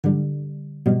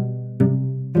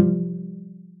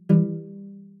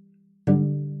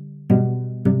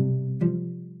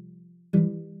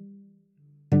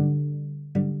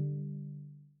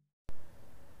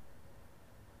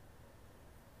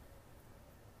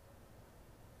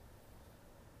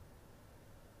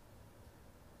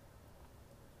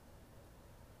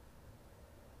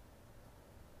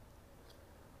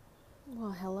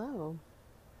Well, hello.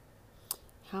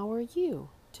 How are you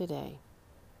today?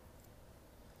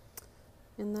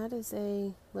 And that is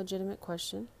a legitimate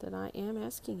question that I am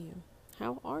asking you.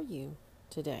 How are you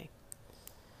today?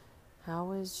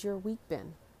 How has your week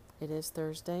been? It is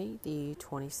Thursday, the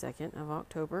 22nd of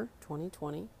October,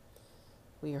 2020.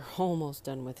 We are almost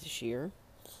done with this year.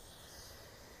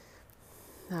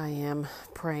 I am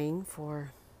praying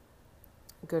for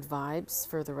good vibes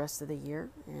for the rest of the year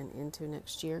and into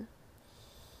next year.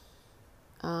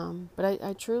 But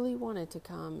I truly wanted to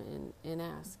come and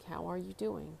ask, how are you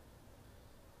doing?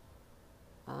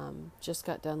 Just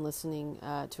got done listening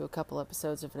to a couple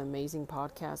episodes of an amazing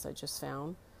podcast I just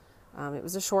found. It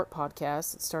was a short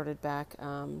podcast. It started back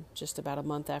just about a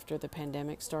month after the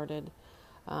pandemic started.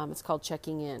 It's called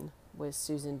Checking In with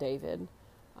Susan David.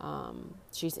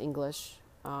 She's English.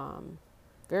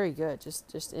 Very good.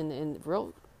 Just in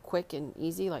real quick and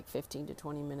easy, like 15 to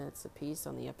 20 minutes a piece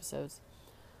on the episodes.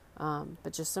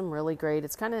 But just some really great.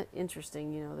 It's kind of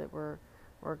interesting, that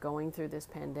we're going through this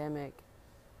pandemic,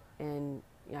 and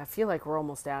I feel like we're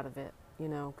almost out of it,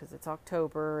 because it's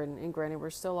October, and granted we're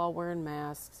still all wearing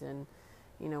masks, and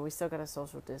we still got a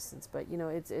social distance. But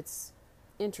it's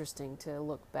interesting to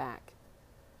look back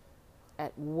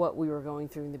at what we were going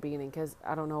through in the beginning, because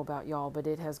I don't know about y'all, but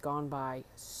it has gone by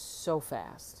so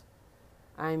fast.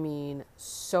 I mean,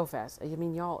 so fast. I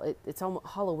mean, y'all, it's almost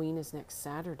Halloween is next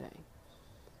Saturday.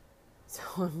 So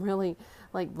I'm really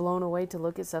blown away to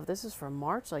look at stuff. This is from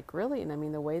March, really. And I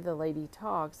mean, the way the lady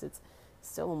talks, it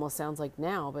still almost sounds like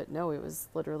now, but no, it was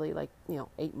literally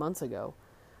 8 months ago.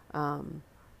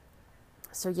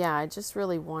 So yeah, I just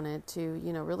really wanted to,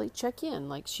 really check in.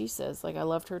 Like she says, I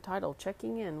loved her title,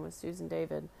 Checking In with Susan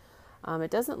David.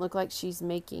 It doesn't look like she's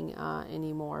making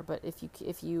anymore, but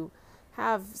if you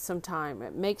have some time,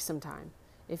 make some time.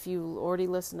 If you already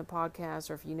listen to podcasts,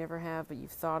 or if you never have, but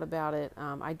you've thought about it,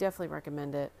 I definitely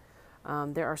recommend it.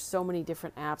 There are so many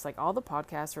different apps. All the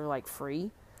podcasts are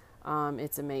free.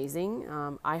 It's amazing.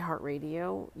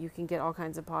 iHeartRadio, you can get all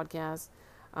kinds of podcasts.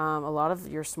 A lot of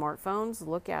your smartphones,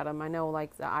 look at them. I know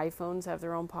the iPhones have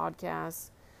their own podcasts.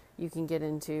 You can get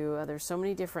into, there's so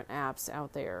many different apps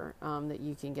out there that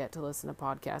you can get to listen to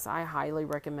podcasts. I highly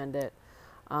recommend it.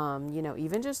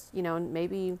 Even just,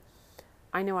 maybe,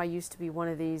 I know I used to be one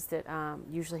of these that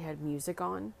usually had music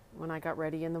on when I got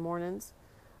ready in the mornings.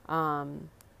 And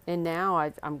now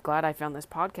I'm glad I found this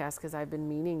podcast, because I've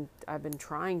been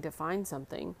trying to find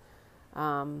something.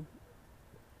 As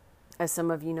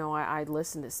some of you know, I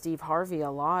listened to Steve Harvey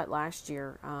a lot last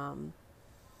year.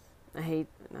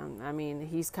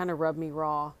 He's kind of rubbed me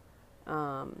raw.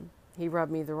 He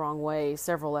rubbed me the wrong way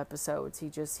several episodes. He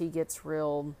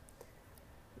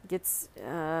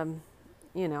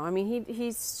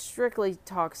he strictly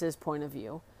talks his point of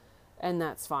view, and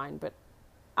that's fine, but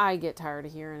I get tired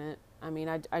of hearing it.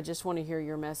 I just want to hear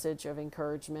your message of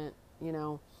encouragement, You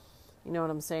know what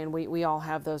I'm saying? We all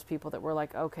have those people that we're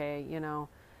like, okay,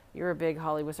 you're a big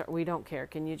Hollywood star. We don't care.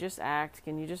 Can you just act?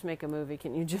 Can you just make a movie?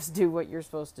 Can you just do what you're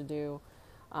supposed to do?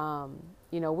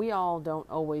 We all don't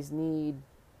always need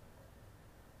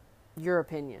your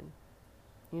opinion.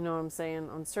 You know what I'm saying?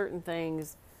 On certain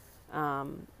things.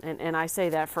 And I say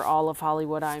that for all of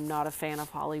Hollywood. I'm not a fan of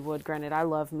Hollywood. Granted, I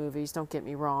love movies, don't get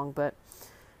me wrong, but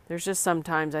there's just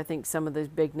sometimes I think some of those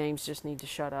big names just need to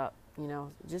shut up.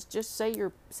 Just say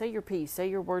your piece, say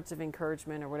your words of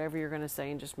encouragement or whatever you're going to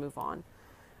say, and just move on.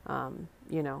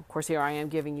 Of course, here I am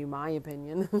giving you my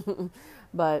opinion,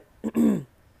 but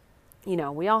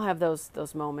we all have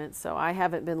those moments. So I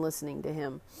haven't been listening to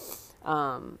him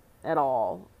at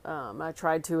all. I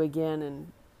tried to again,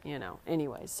 and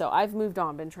anyway, so I've moved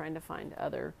on, been trying to find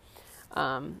other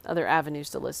avenues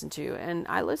to listen to. And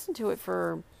I listen to it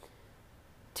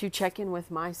to check in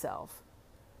with myself.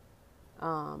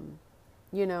 To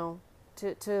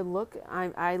look,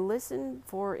 I listen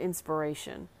for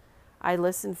inspiration. I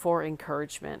listen for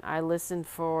encouragement. I listen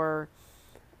for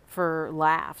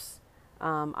laughs.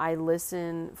 I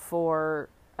listen for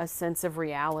a sense of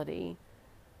reality,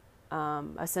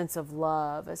 a sense of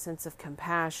love, a sense of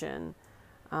compassion.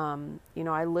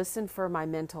 I listen for my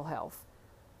mental health.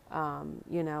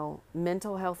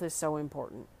 Mental health is so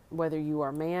important, whether you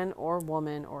are man or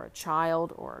woman or a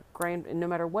child or no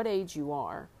matter what age you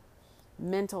are,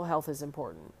 mental health is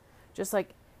important. Just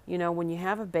like, when you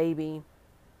have a baby,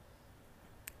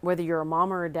 whether you're a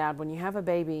mom or a dad, when you have a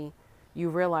baby, you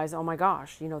realize, oh my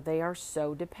gosh, they are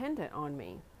so dependent on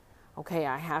me. Okay,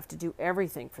 I have to do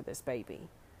everything for this baby.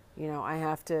 I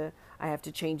have to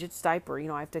change its diaper.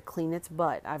 I have to clean its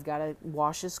butt. I've got to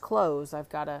wash its clothes. I've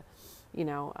got to,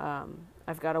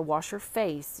 I've got to wash her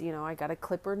face. I got to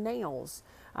clip her nails.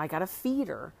 I got to feed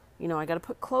her. I got to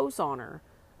put clothes on her.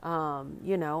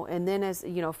 And then as,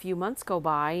 a few months go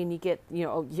by and you get,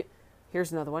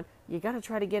 here's another one. You got to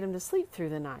try to get him to sleep through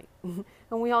the night. And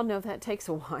we all know that takes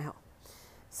a while.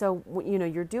 So,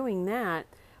 you're doing that.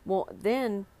 Well,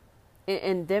 then,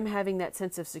 and them having that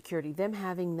sense of security, them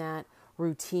having that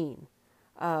routine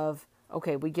of,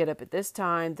 okay, we get up at this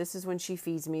time. This is when she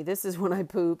feeds me. This is when I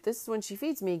poop. This is when she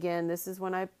feeds me again. This is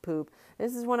when I poop.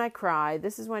 This is when I cry.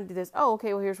 This is when I do this. Oh,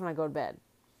 okay, well, here's when I go to bed.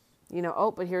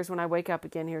 But here's when I wake up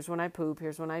again. Here's when I poop.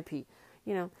 Here's when I pee.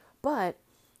 But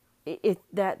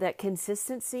that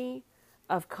consistency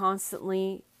of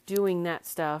constantly doing that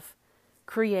stuff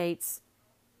creates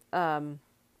a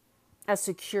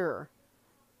secure.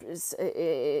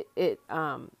 It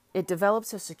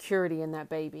develops a security in that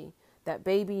baby. That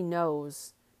baby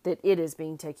knows that it is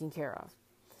being taken care of.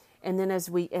 And then as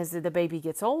the baby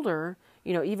gets older,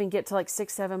 even get to like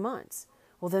 6-7 months,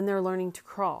 well, then they're learning to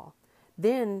crawl.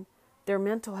 Then their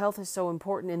mental health is so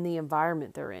important in the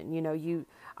environment they're in. Maybe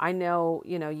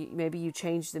you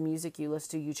change the music you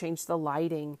listen to, you change the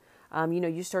lighting,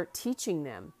 you start teaching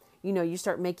them. You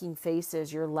start making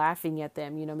faces, you're laughing at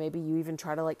them, maybe you even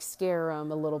try to like scare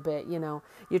them a little bit,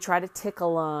 you try to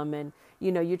tickle them, and,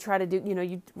 you try to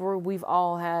do, we've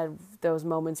all had those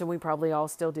moments, and we probably all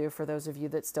still do for those of you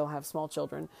that still have small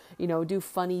children, do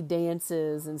funny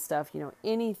dances and stuff,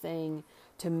 anything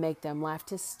to make them laugh,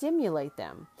 to stimulate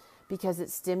them, because it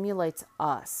stimulates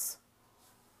us.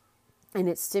 And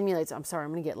it stimulates, I'm sorry,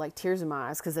 I'm going to get like tears in my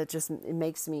eyes because it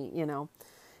makes me,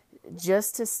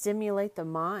 just to stimulate the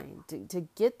mind, to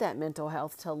get that mental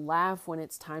health, to laugh when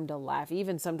it's time to laugh,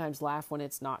 even sometimes laugh when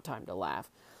it's not time to laugh.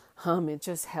 It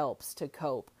just helps to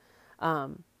cope.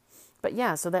 But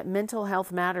yeah, so that mental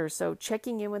health matters. So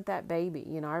checking in with that baby,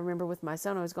 I remember with my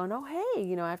son, I was going, oh,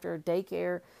 hey, after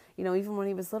daycare, even when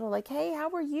he was little, like, hey,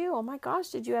 how are you? Oh my gosh,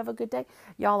 did you have a good day?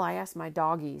 Y'all, I ask my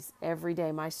doggies every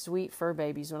day, my sweet fur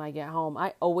babies, when I get home.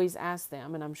 I always ask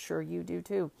them, and I'm sure you do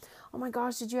too. Oh my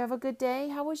gosh, did you have a good day?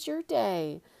 How was your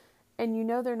day? And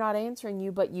they're not answering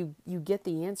you, but you get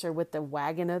the answer with the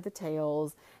wagging of the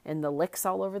tails and the licks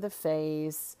all over the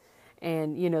face.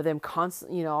 And, them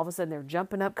constantly, all of a sudden they're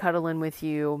jumping up, cuddling with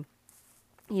you.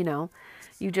 You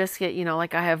just get,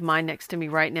 like I have mine next to me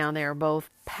right now. They are both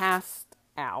passed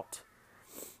out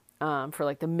for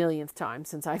like the millionth time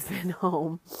since I've been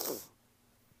home.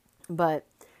 But,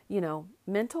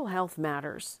 mental health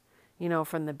matters,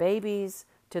 from the babies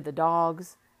to the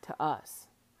dogs to us.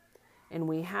 And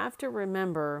we have to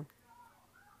remember,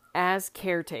 as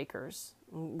caretakers,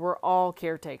 we're all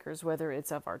caretakers, whether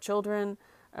it's of our children,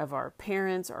 of our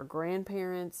parents, our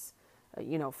grandparents,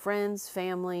 friends,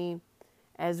 family.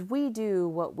 As we do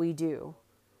what we do,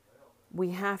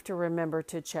 we have to remember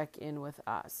to check in with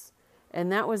us.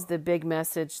 And that was the big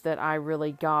message that I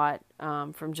really got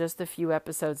from just a few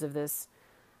episodes of this.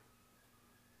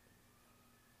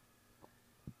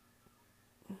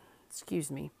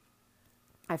 Excuse me.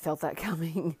 I felt that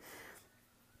coming.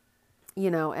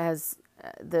 As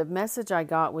the message I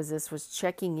got was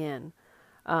checking in.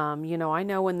 I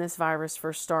know when this virus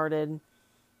first started,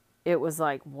 it was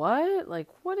like, what? Like,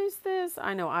 what is this?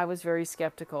 I know I was very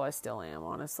skeptical. I still am,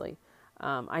 honestly.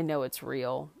 I know it's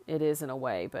real. It is in a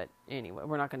way, but anyway,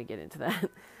 we're not going to get into that.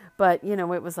 But,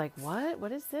 it was like, what?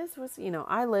 What is this?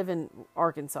 I live in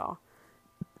Arkansas.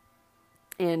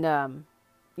 And,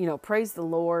 praise the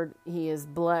Lord. He has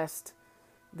blessed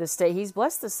the state. He's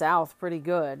blessed the South pretty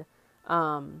good.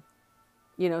 I'm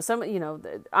in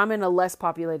a less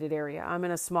populated area. I'm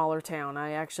in a smaller town.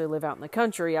 I actually live out in the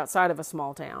country outside of a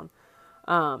small town.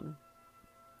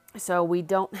 So we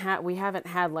haven't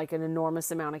had like an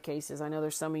enormous amount of cases. I know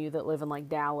there's some of you that live in like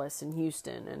Dallas and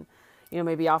Houston and,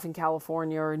 maybe off in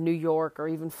California or New York or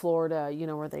even Florida,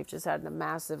 where they've just had a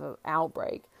massive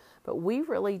outbreak. But we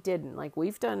really didn't. Like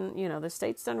we've done, the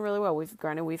state's done really well.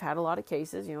 We've had a lot of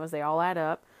cases, as they all add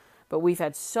up, but we've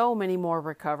had so many more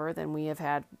recover than we have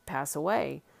had pass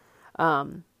away.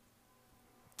 But,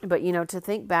 to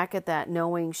think back at that,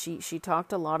 knowing she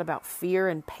talked a lot about fear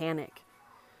and panic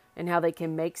and how they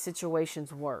can make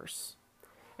situations worse.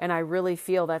 And I really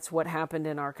feel that's what happened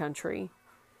in our country,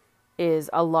 is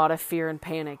a lot of fear and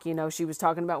panic. She was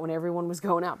talking about when everyone was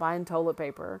going out buying toilet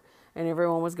paper and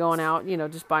everyone was going out,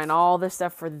 just buying all this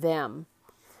stuff for them,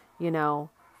 a lot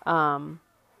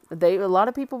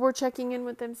of people were checking in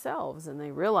with themselves, and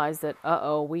they realized that,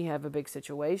 we have a big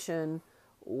situation.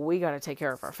 We got to take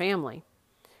care of our family.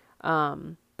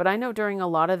 But I know during a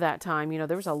lot of that time,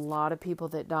 there was a lot of people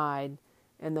that died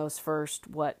in those first,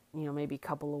 maybe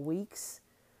couple of weeks,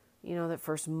 that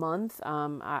first month.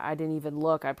 I didn't even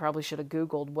look. I probably should have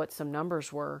Googled what some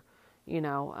numbers were,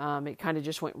 It kind of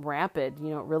just went rapid.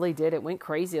 It really did. It went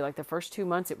crazy. Like the first 2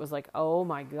 months, it was like, oh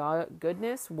my God,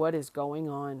 goodness, what is going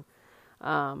on?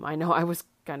 I know I was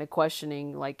kind of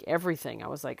questioning like everything. I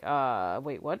was like,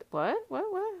 wait, what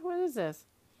is this?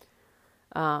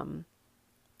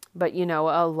 But,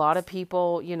 a lot of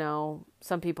people,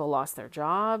 some people lost their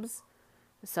jobs.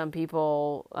 Some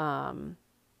people,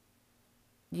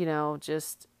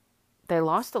 just, they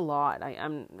lost a lot.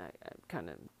 I'm kind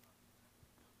of,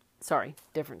 sorry,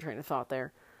 different train of thought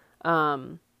there.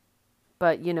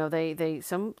 But,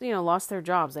 some lost their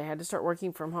jobs. They had to start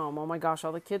working from home. Oh my gosh,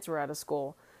 all the kids were out of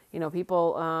school.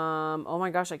 People, oh my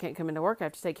gosh, I can't come into work. I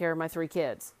have to take care of my 3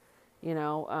 kids.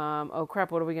 Oh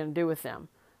crap, what are we going to do with them?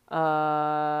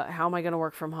 How am I going to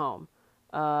work from home?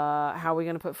 How are we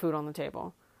going to put food on the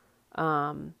table?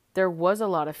 There was a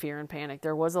lot of fear and panic.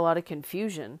 There was a lot of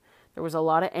confusion. There was a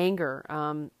lot of anger,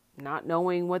 not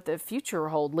knowing what the future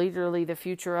hold, literally the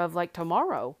future of like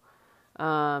tomorrow.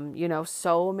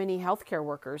 So many healthcare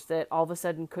workers that all of a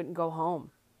sudden couldn't go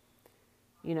home.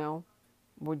 Do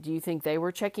you think they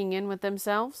were checking in with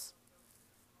themselves?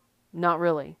 Not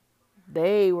really.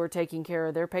 They were taking care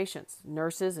of their patients,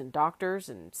 nurses and doctors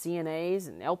and CNAs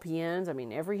and LPNs. I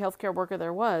mean, every healthcare worker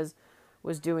there was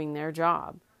doing their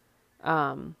job.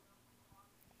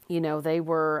 They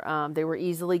were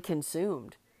easily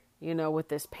consumed, with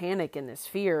this panic and this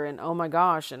fear and oh my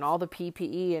gosh, and all the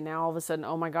PPE, and now all of a sudden,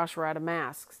 oh my gosh, we're out of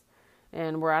masks,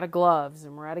 and we're out of gloves,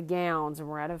 and we're out of gowns, and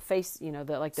we're out of face,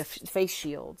 the face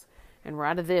shields, and we're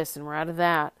out of this, and we're out of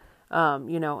that,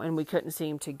 and we couldn't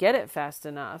seem to get it fast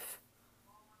enough.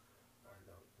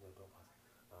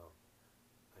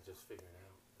 I just figured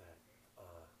out that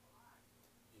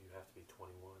you have to be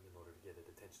 21 in order to get a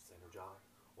detention center job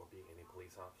or be any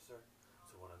police officer.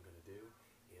 So what I'm going to do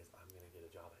is I'm going to get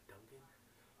a job at Dunkin',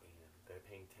 and they're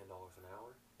paying $10 an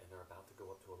hour, and they're about to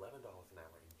go up to $11 an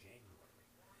hour in January.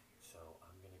 So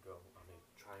I'm going to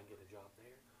try and get a job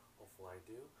there. Hopefully I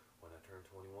do. When I turn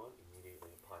 21,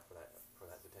 immediately apply for that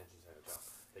detention center job.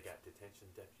 They got detention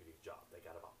deputy job. They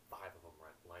got about 5 of them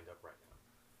lined up right now.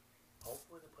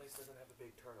 Hopefully the place doesn't have a big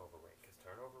turnover rate, because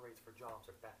turnover rates for jobs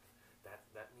are bad.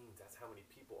 That means that's how many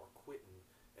people are quitting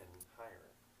and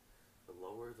hiring. The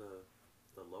lower the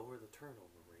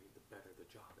turnover rate, the better the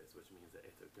job is, which means that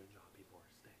if it's a good job, people are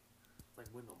staying. It's like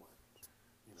window markets.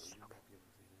 You won't be able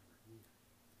to see them.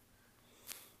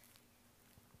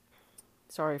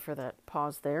 Sorry for that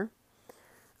pause there.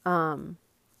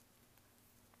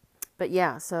 But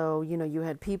yeah, so, you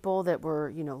had people that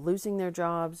were, losing their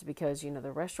jobs because,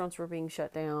 the restaurants were being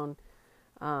shut down.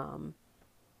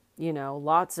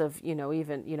 Lots of,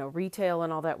 even, retail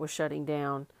and all that was shutting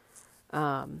down.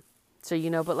 So,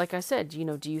 but like I said,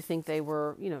 do you think they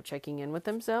were, checking in with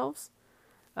themselves?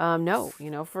 No,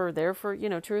 for 2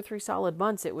 or 3 solid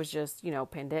months, it was just,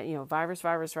 virus,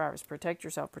 protect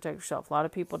yourself. A lot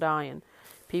of people dying,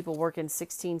 people working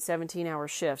 16, 17-hour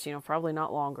shifts, probably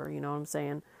not longer, you know what I'm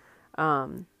saying?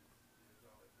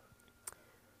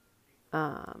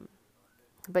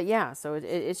 But yeah, so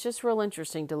it's just real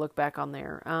interesting to look back on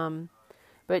there.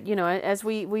 But as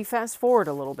we fast forward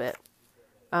a little bit,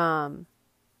 and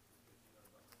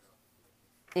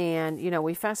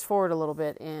we fast forward a little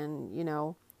bit,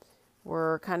 and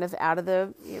we're kind of out of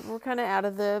the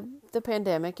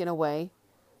pandemic in a way,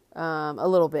 a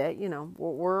little bit.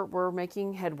 We're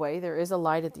making headway. There is a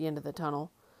light at the end of the tunnel.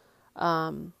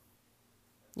 So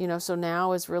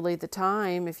now is really the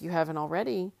time, if you haven't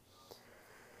already,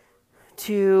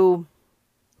 to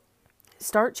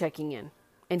start checking in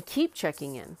and keep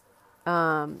checking in.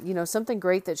 Something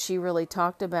great that she really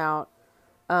talked about,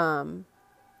 and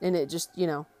it just,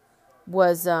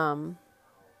 was,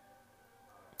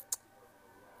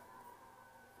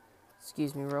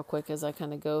 excuse me real quick as I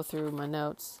kind of go through my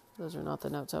notes. Those are not the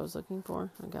notes I was looking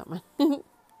for. I got my,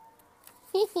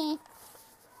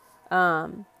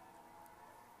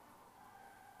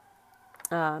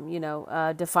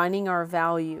 defining our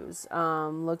values,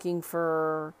 looking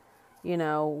for,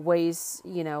 ways,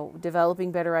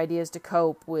 developing better ideas to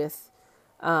cope with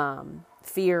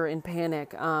fear and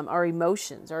panic. Our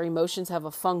emotions have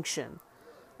a function.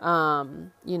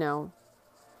 What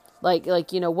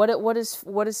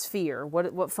is fear?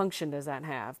 What function does that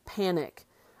have? Panic,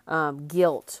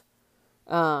 guilt.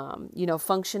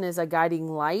 Function is a guiding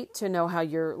light to know how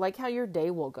your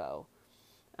day will go.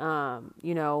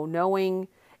 Knowing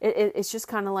it's just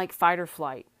kind of like fight or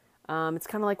flight. It's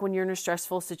kind of like when you're in a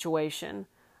stressful situation.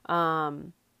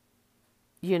 Maybe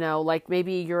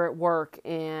you're at work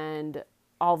and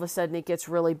all of a sudden it gets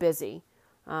really busy.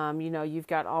 You've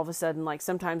got all of a sudden, like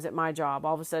sometimes at my job,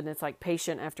 all of a sudden it's like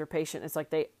patient after patient. It's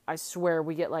like I swear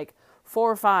we get like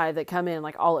 4 or 5 that come in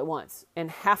like all at once, and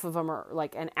half of them are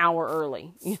like an hour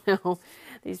early.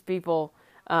 These people,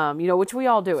 which we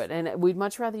all do it, and we'd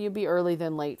much rather you be early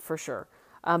than late for sure.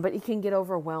 But it can get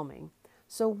overwhelming.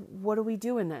 So what do we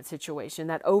do in that situation?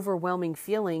 That overwhelming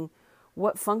feeling,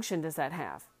 what function does that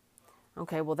have?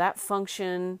 Okay, well, that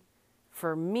function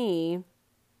for me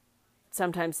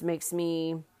sometimes makes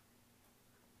I'm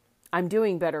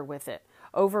doing better with it.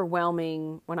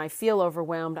 Overwhelming, when I feel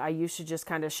overwhelmed, I used to just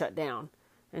kind of shut down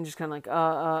and just kind of like,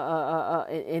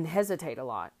 and hesitate a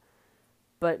lot.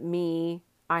 But I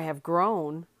have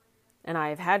grown and I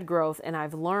have had growth, and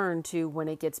I've learned to, when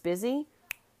it gets busy,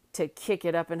 to kick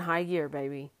it up in high gear,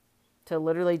 baby. To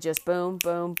literally just boom,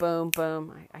 boom, boom,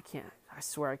 boom. I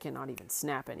swear I cannot even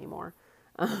snap anymore.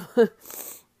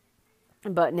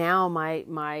 But now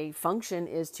my function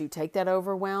is to take that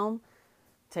overwhelming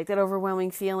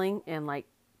feeling and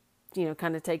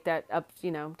kind of take that up,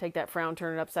 take that frown,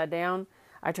 turn it upside down.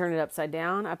 I turn it upside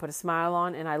down. I put a smile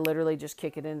on, and I literally just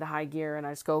kick it into high gear, and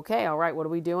I just go, okay, all right, what are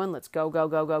we doing? Let's go, go,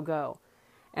 go, go, go.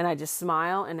 And I just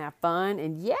smile and have fun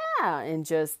and and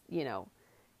just,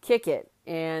 kick it.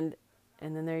 And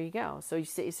then there you go. So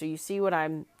you see what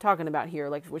I'm talking about here,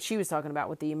 like what she was talking about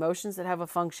with the emotions that have a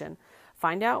function.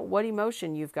 Find out what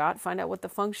emotion you've got. Find out what the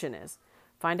function is.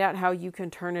 Find out how you can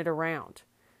turn it around.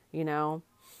 I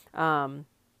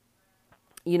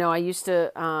used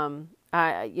to,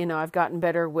 I've gotten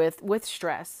better with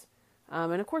stress.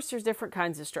 And of course there's different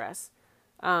kinds of stress,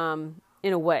 in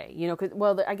a way,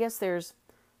 I guess there's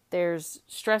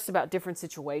stress about different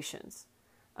situations.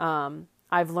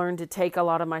 I've learned to take a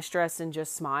lot of my stress and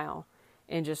just smile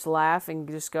and just laugh and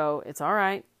just go, it's all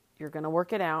right. You're going to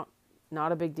work it out.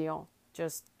 Not a big deal.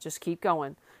 Just keep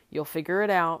going. You'll figure it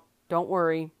out. Don't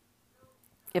worry.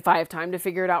 If I have time to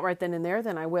figure it out right then and there,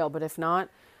 then I will. But if not,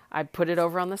 I put it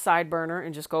over on the side burner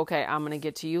and just go, okay, I'm going to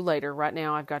get to you later. Right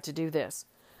now, I've got to do this.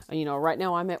 Right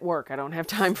now I'm at work. I don't have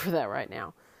time for that right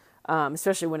now.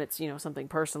 Especially when it's, something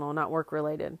personal, not work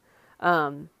related.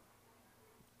 But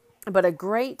a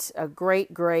great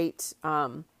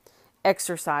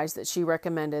exercise that she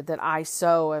recommended that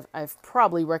I've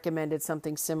probably recommended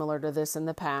something similar to this in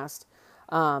the past.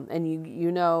 And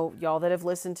y'all that have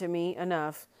listened to me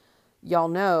enough, y'all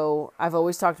know I've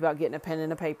always talked about getting a pen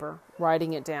and a paper,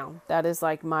 writing it down. That is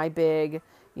like my big,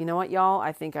 you know what, y'all?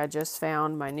 I think I just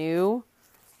found my new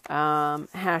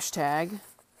hashtag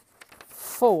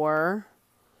for,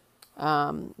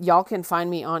 y'all can find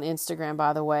me on Instagram,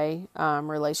 by the way,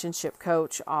 relationship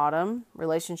coach Autumn,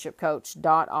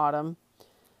 relationshipcoach.autumn.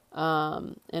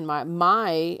 And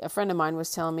a friend of mine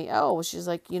was telling me, she's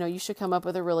like, you should come up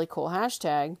with a really cool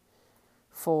hashtag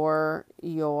for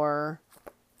your,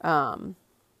 for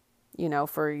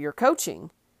your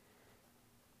coaching.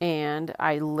 And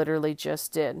I literally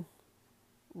just did.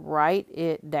 Write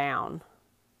it down.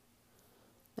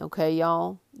 Okay,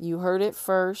 y'all, you heard it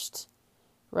first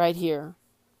right here.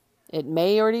 It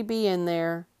may already be in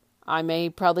there. I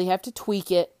may probably have to tweak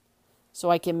it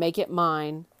so I can make it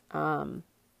mine.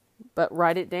 But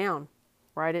write it down.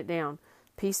 Write it down.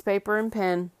 Piece, paper, and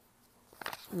pen.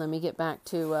 Let me get back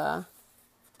to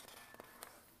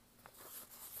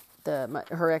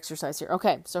her exercise here.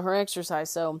 Okay, so her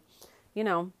exercise. So,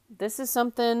 this is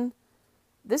something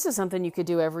you could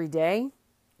do every day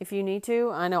if you need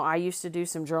to. I know I used to do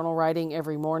some journal writing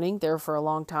every morning there for a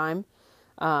long time.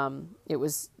 It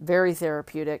was very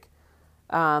therapeutic.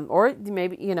 Or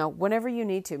maybe, whenever you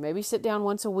need to. Maybe sit down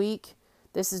once a week.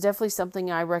 This is definitely something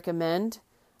I recommend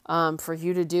for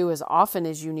you to do as often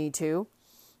as you need to.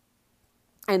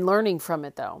 And learning from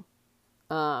it, though.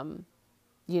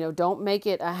 Don't make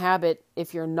it a habit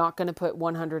if you're not going to put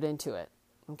 100 into it.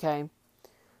 Okay?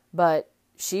 But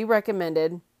she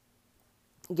recommended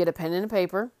get a pen and a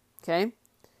paper. Okay?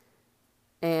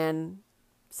 And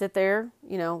sit there.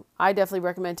 I definitely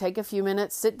recommend take a few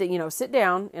minutes. Sit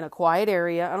down in a quiet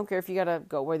area. I don't care if you got to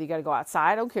go, whether you got to go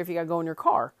outside. I don't care if you got to go in your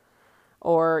car.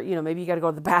 Or, maybe you got to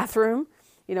go to the bathroom,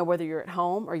 whether you're at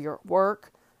home or you're at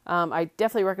work. I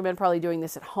definitely recommend probably doing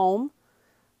this at home.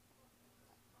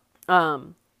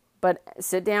 But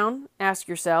sit down, ask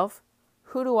yourself,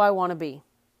 who do I want to be?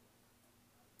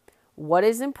 What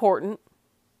is important?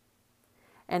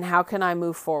 And how can I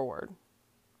move forward?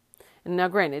 And now,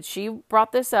 granted, she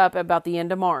brought this up about the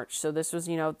end of March. So this was,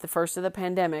 the first of the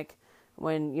pandemic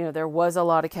when, there was a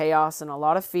lot of chaos and a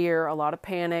lot of fear, a lot of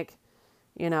panic,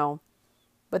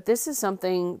 But this is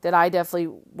something that I definitely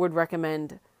would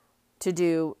recommend to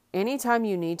do anytime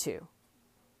you need to.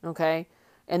 Okay?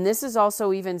 And this is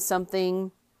also even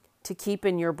something to keep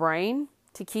in your brain,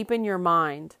 to keep in your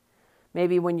mind.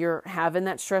 Maybe when you're having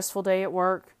that stressful day at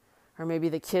work, or maybe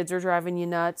the kids are driving you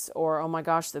nuts, or, oh my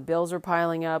gosh, the bills are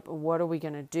piling up. What are we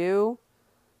going to do?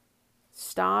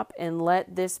 Stop and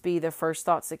let this be the first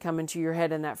thoughts that come into your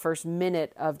head in that first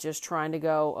minute of just trying to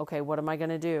go, okay, what am I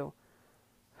going to do?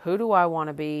 Who do I want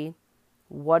to be?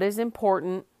 What is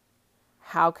important?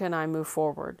 How can I move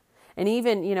forward? And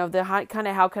even, the kind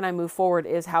of how can I move forward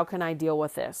is how can I deal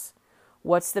with this?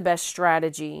 What's the best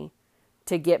strategy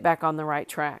to get back on the right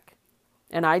track?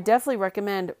 And I definitely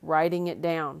recommend writing it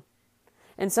down.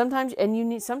 And sometimes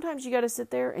you got to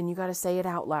sit there and you got to say it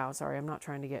out loud. Sorry, I'm not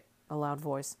trying to get a loud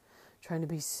voice. I'm trying to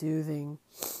be soothing.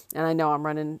 And I know I'm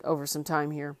running over some time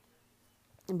here.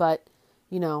 But,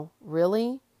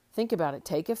 really think about it.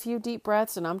 Take a few deep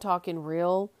breaths, and I'm talking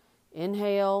real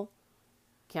inhale,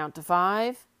 count to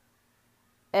 5,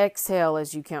 exhale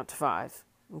as you count to 5.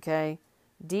 Okay?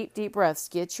 Deep, deep breaths.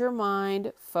 Get your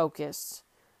mind focused.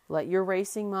 Let your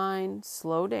racing mind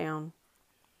slow down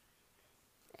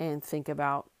and think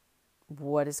about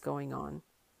what is going on.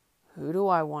 Who do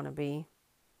I want to be?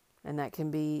 And that can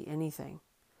be anything.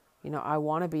 I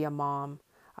want to be a mom.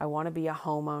 I want to be a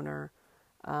homeowner.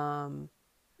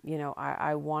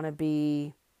 I want to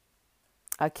be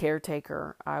a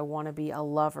caretaker. I want to be a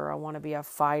lover. I want to be a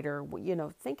fighter.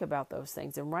 Think about those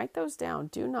things and write those down.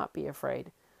 Do not be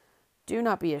afraid. Do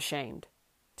not be ashamed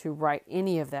to write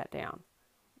any of that down.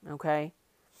 Okay?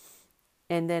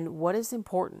 And then what is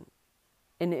important?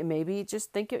 And it maybe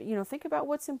just think about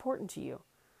what's important to you.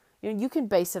 You can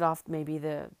base it off maybe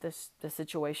the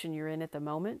situation you're in at the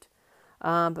moment.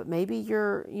 But maybe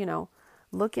you're,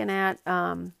 looking at,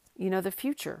 the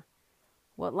future.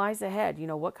 What lies ahead?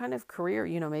 What kind of career?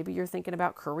 Maybe you're thinking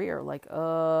about career. Like,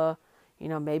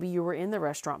 maybe you were in the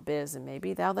restaurant biz and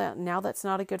maybe now that's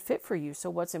not a good fit for you. So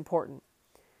what's important?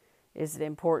 Is it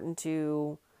important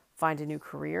to find a new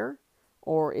career?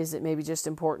 Or is it maybe just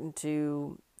important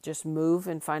to just move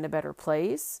and find a better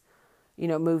place?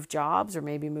 Move jobs or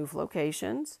maybe move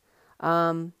locations.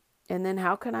 And then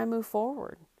how can I move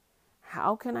forward?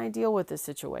 How can I deal with this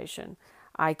situation?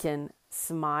 I can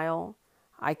smile.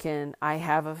 I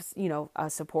have a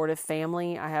supportive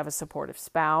family. I have a supportive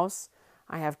spouse.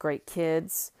 I have great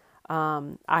kids.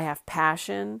 I have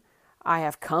passion. I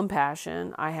have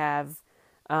compassion. I have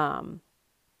the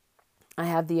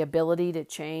ability to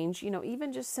change,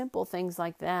 even just simple things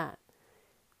like that.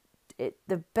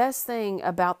 The best thing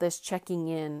about this checking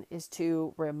in is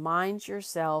to remind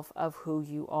yourself of who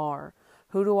you are.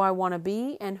 Who do I want to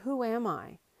be and who am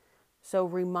I? So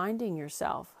reminding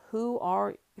yourself who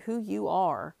you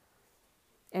are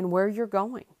and where you're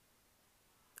going.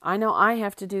 I know I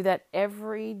have to do that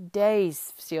every day,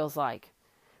 feels like.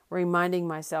 Reminding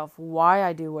myself why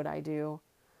I do what I do.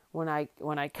 When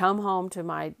I come home to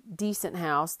my decent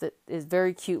house, that is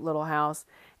very cute little house,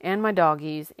 and my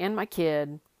doggies and my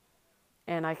kid,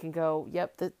 and I can go,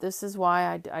 yep, this is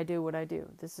why I do what I do.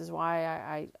 This is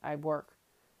why I work.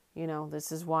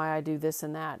 This is why I do this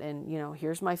and that. And,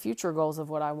 here's my future goals of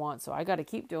what I want. So I got to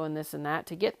keep doing this and that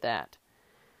to get that.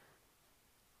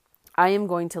 I am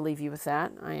going to leave you with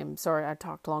that. I am sorry I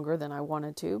talked longer than I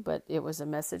wanted to, but it was a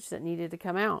message that needed to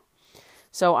come out.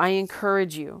 So I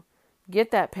encourage you,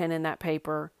 get that pen and that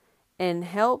paper and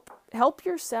help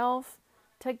yourself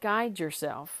to guide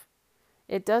yourself.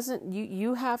 It doesn't,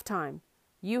 you have time.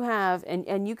 You have,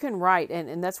 and you can write,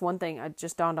 and that's one thing it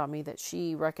just dawned on me that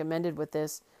she recommended with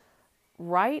this.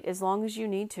 Write as long as you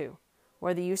need to,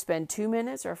 whether you spend 2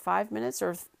 minutes or 5 minutes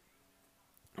or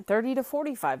 30 to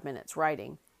 45 minutes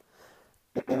writing.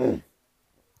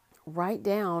 Write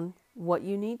down what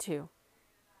you need to.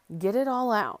 Get it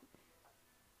all out.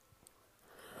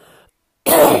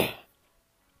 I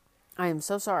am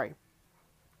so sorry.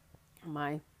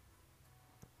 I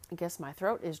guess my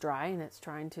throat is dry and it's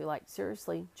trying to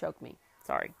seriously choke me.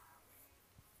 Sorry.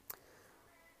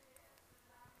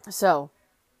 So,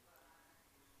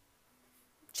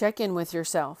 check in with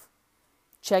yourself.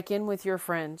 Check in with your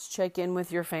friends. Check in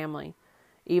with your family.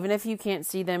 Even if you can't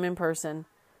see them in person,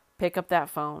 pick up that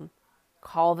phone.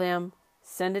 Call them.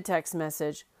 Send a text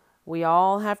message. We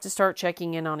all have to start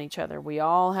checking in on each other. We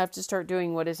all have to start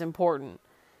doing what is important.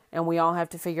 And we all have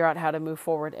to figure out how to move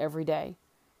forward every day.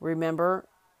 Remember,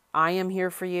 I am here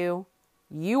for you.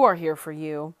 You are here for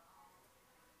you.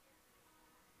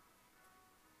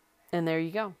 And there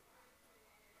you go.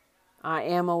 I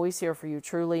am always here for you,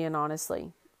 truly and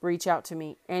honestly. Reach out to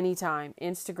me anytime.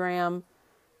 Instagram,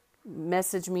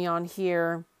 message me on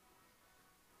here.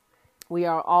 We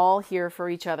are all here for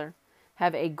each other.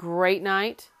 Have a great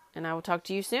night, and I will talk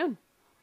to you soon.